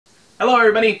Hello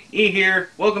everybody, E here.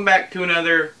 Welcome back to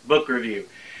another book review.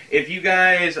 If you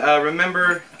guys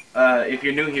remember, if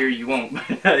you're new here you won't,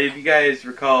 but if you guys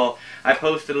recall, I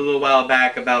posted a little while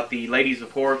back about the Ladies of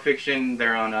Horror Fiction.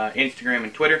 They're on Instagram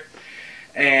and Twitter,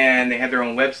 and they have their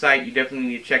own website. You definitely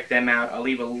need to check them out. I'll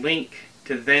leave a link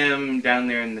to them down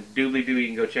there in the doobly-doo. You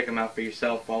can go check them out for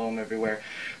yourself, follow them everywhere.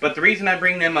 But the reason I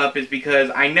bring them up is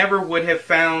because I never would have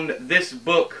found this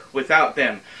book without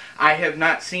them. I have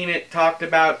not seen it talked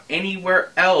about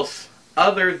anywhere else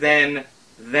other than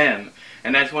them.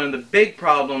 And that's one of the big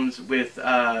problems with,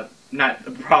 not the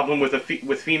problem with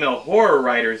with female horror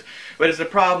writers, but it's a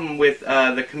problem with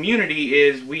the community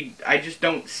is I just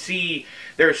don't see,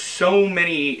 there's so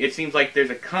many, it seems like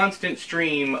there's a constant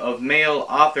stream of male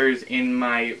authors in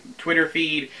my Twitter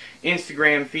feed,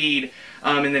 Instagram feed,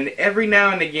 and then every now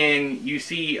and again you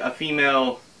see a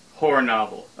female horror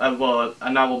novel, well,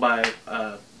 a novel by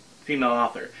female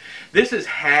author. This is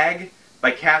HAG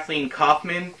by Kathleen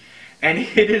Kaufman, and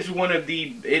it is one of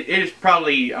the, it is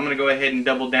probably, I'm going to go ahead and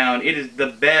double down, it is the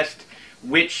best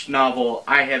witch novel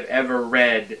I have ever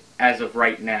read as of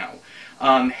right now.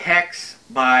 Hex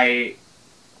by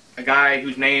a guy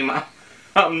whose name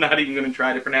I'm not even going to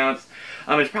try to pronounce.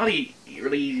 It's probably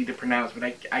really easy to pronounce,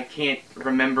 but I can't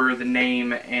remember the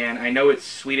name, and I know it's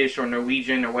Swedish or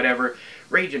Norwegian or whatever.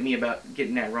 Rage at me about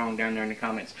getting that wrong down there in the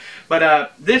comments.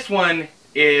 But this one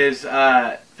is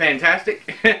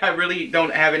fantastic. I really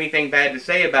don't have anything bad to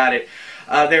say about it.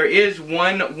 There is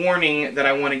one warning that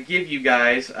I want to give you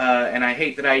guys, and I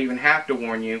hate that I even have to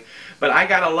warn you, but I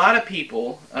got a lot of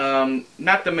people,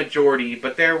 not the majority,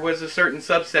 but there was a certain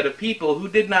subset of people who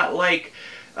did not like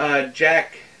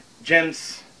Jack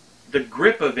Gemp's The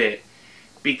Grip of It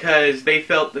because they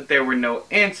felt that there were no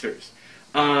answers.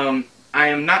 I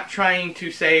am not trying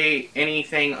to say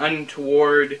anything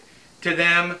untoward to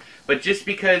them, but just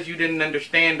because you didn't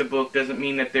understand the book doesn't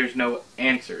mean that there's no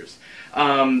answers.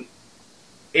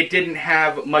 It didn't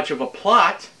have much of a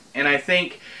plot, and I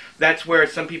think that's where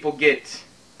some people get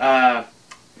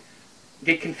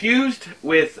confused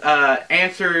with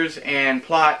answers and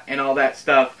plot and all that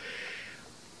stuff.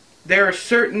 There are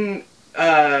certain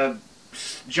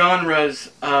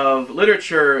genres of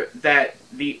literature that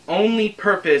the only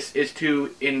purpose is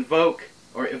to invoke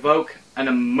or evoke an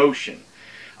emotion.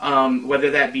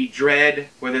 Whether that be dread,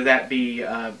 whether that be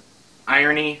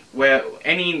irony,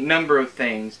 any number of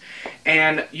things.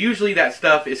 And usually that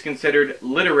stuff is considered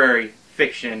literary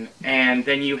fiction, and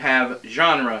then you have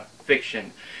genre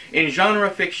fiction. In genre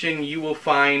fiction, you will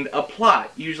find a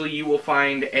plot. Usually you will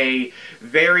find a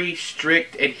very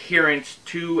strict adherence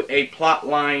to a plot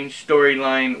line,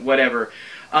 storyline, whatever.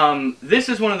 This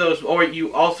is one of those, or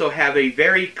you also have a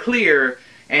very clear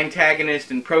antagonist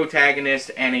and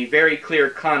protagonist and a very clear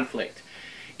conflict.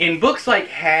 In books like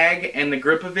HAG and The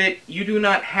Grip of It, you do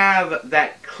not have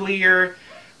that clear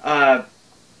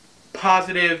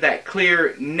positive, that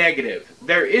clear negative.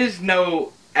 There is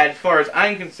no, as far as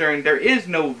I'm concerned, there is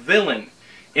no villain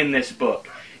in this book.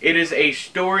 It is a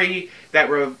story that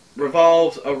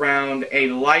revolves around a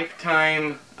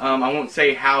lifetime, I won't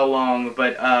say how long,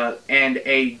 but and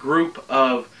a group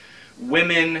of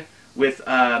women with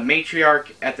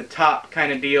matriarch at the top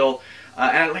kind of deal.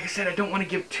 And like I said, I don't want to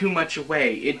give too much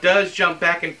away. It does jump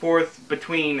back and forth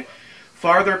between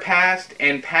farther past,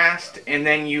 and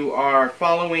then you are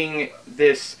following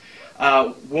this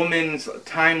woman's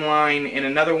timeline in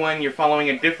another one. You're following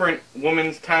a different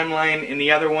woman's timeline in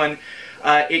the other one.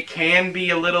 It can be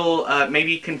a little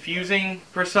maybe confusing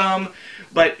for some,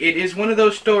 but it is one of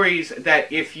those stories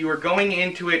that if you are going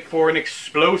into it for an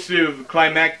explosive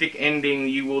climactic ending,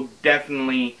 you will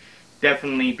definitely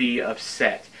be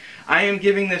upset. I am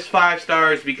giving this 5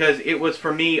 stars because it was,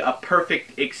 for me, a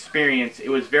perfect experience. It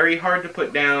was very hard to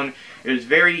put down. It was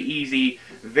very easy,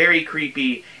 very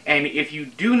creepy, and if you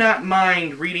do not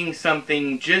mind reading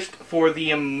something just for the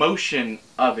emotion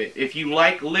of it, if you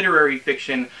like literary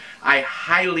fiction, I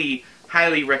highly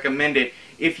recommend it.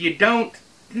 If you don't,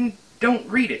 then don't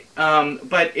read it.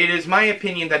 But it is my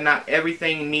opinion that not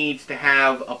everything needs to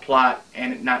have a plot,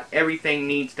 and not everything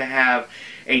needs to have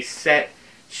a set,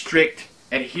 strict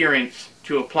adherence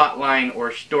to a plot line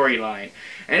or storyline.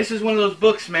 And this is one of those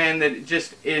books, man, that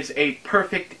just is a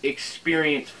perfect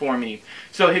experience for me.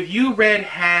 So have you read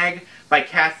HAG by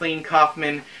Kathleen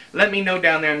Kaufman? Let me know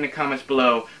down there in the comments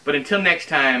below. But until next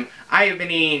time, I have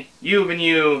been E, you have been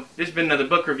you. This has been another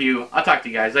book review. I'll talk to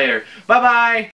you guys later. Bye-bye!